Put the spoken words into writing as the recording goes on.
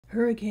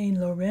Hurricane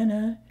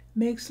Lorena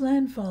makes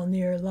landfall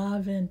near La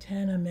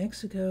Ventana,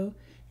 Mexico,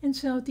 in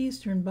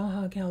southeastern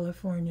Baja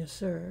California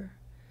Sur.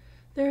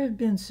 There have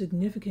been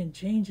significant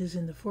changes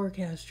in the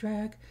forecast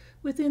track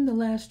within the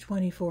last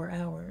 24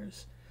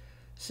 hours.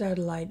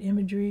 Satellite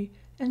imagery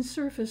and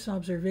surface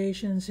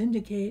observations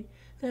indicate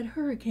that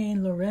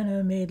Hurricane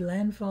Lorena made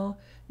landfall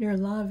near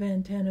La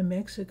Ventana,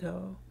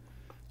 Mexico,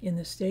 in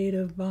the state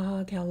of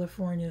Baja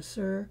California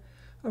Sur,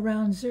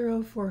 around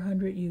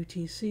 0400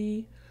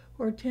 UTC,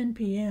 or 10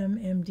 p.m.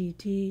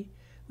 MDT,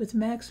 with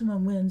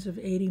maximum winds of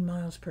 80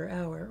 miles per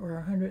hour, or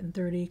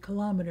 130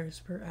 kilometers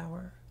per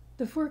hour.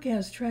 The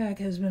forecast track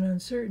has been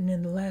uncertain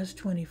in the last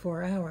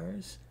 24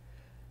 hours.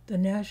 The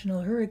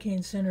National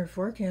Hurricane Center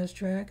forecast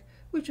track,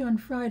 which on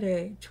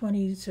Friday,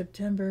 20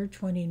 September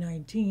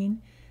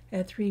 2019,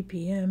 at 3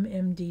 p.m.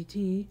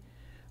 MDT,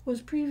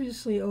 was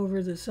previously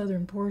over the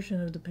southern portion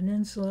of the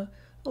peninsula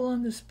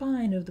along the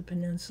spine of the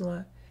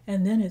peninsula,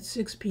 and then at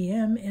 6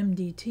 p.m.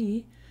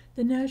 MDT,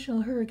 the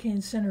National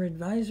Hurricane Center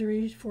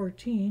Advisory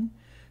 14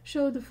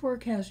 showed the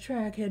forecast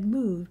track had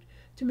moved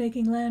to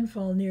making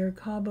landfall near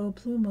Cabo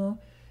Plumo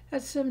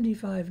at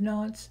 75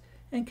 knots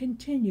and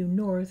continue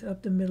north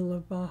up the middle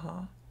of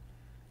Baja.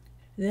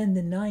 Then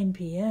the 9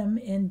 p.m.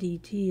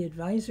 NDT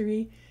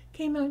advisory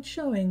came out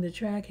showing the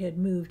track had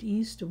moved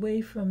east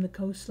away from the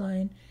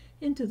coastline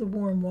into the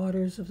warm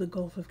waters of the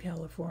Gulf of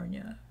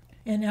California.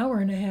 An hour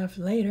and a half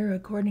later,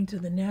 according to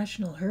the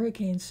National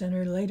Hurricane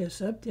Center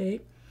latest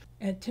update,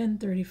 at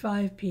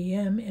 10:35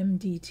 p.m.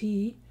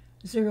 MDT,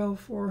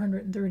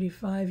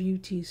 0435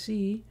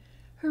 UTC,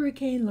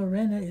 Hurricane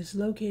Lorena is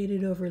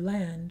located over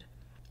land,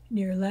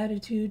 near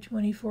latitude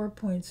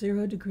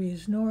 24.0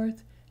 degrees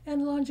north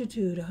and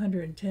longitude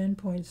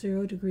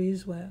 110.0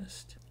 degrees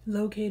west.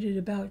 Located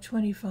about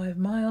 25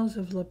 miles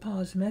of La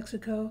Paz,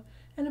 Mexico,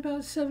 and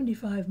about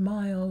 75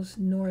 miles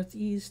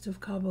northeast of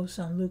Cabo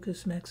San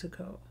Lucas,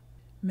 Mexico.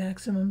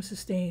 Maximum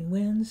sustained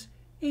winds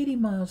 80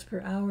 miles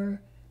per hour,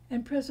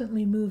 and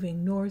presently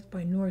moving north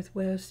by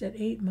northwest at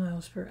 8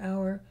 miles per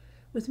hour,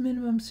 with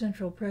minimum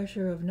central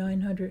pressure of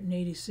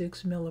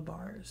 986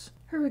 millibars.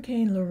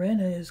 Hurricane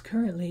Lorena is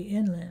currently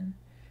inland.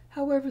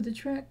 However, the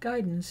track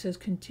guidance has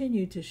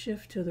continued to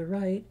shift to the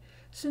right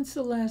since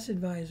the last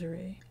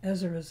advisory.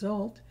 As a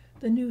result,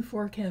 the new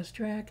forecast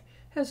track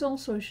has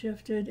also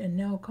shifted and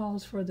now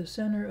calls for the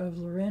center of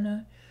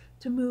Lorena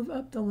to move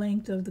up the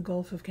length of the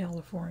Gulf of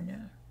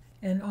California.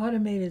 An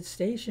automated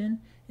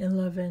station in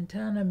La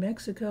Ventana,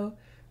 Mexico,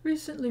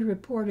 recently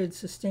reported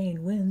sustained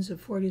winds of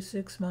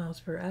 46 miles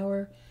per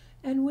hour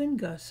and wind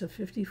gusts of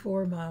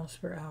 54 miles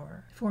per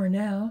hour. For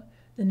now,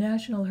 the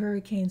National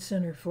Hurricane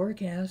Center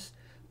forecast,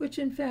 which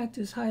in fact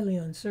is highly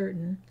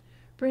uncertain,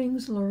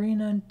 brings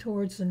Lorena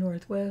towards the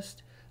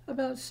northwest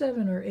about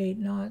 7 or 8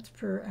 knots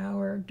per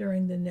hour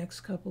during the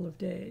next couple of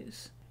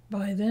days.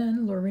 By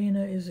then,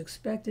 Lorena is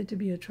expected to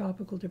be a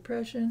tropical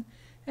depression,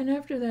 and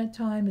after that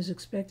time is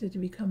expected to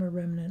become a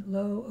remnant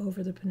low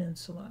over the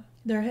peninsula.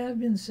 There have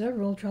been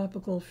several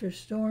tropical fish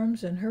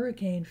storms and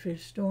hurricane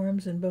fish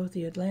storms in both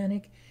the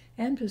Atlantic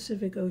and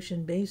Pacific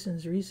Ocean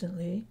basins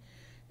recently,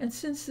 and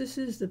since this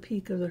is the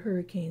peak of the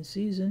hurricane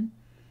season,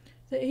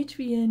 the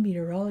HVN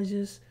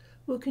meteorologists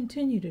will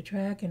continue to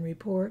track and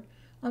report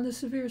on the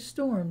severe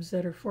storms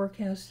that are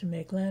forecast to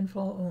make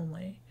landfall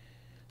only.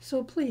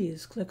 So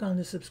please click on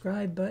the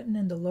subscribe button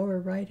in the lower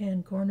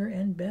right-hand corner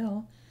and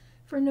bell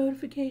for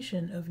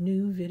notification of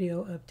new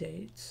video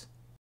updates.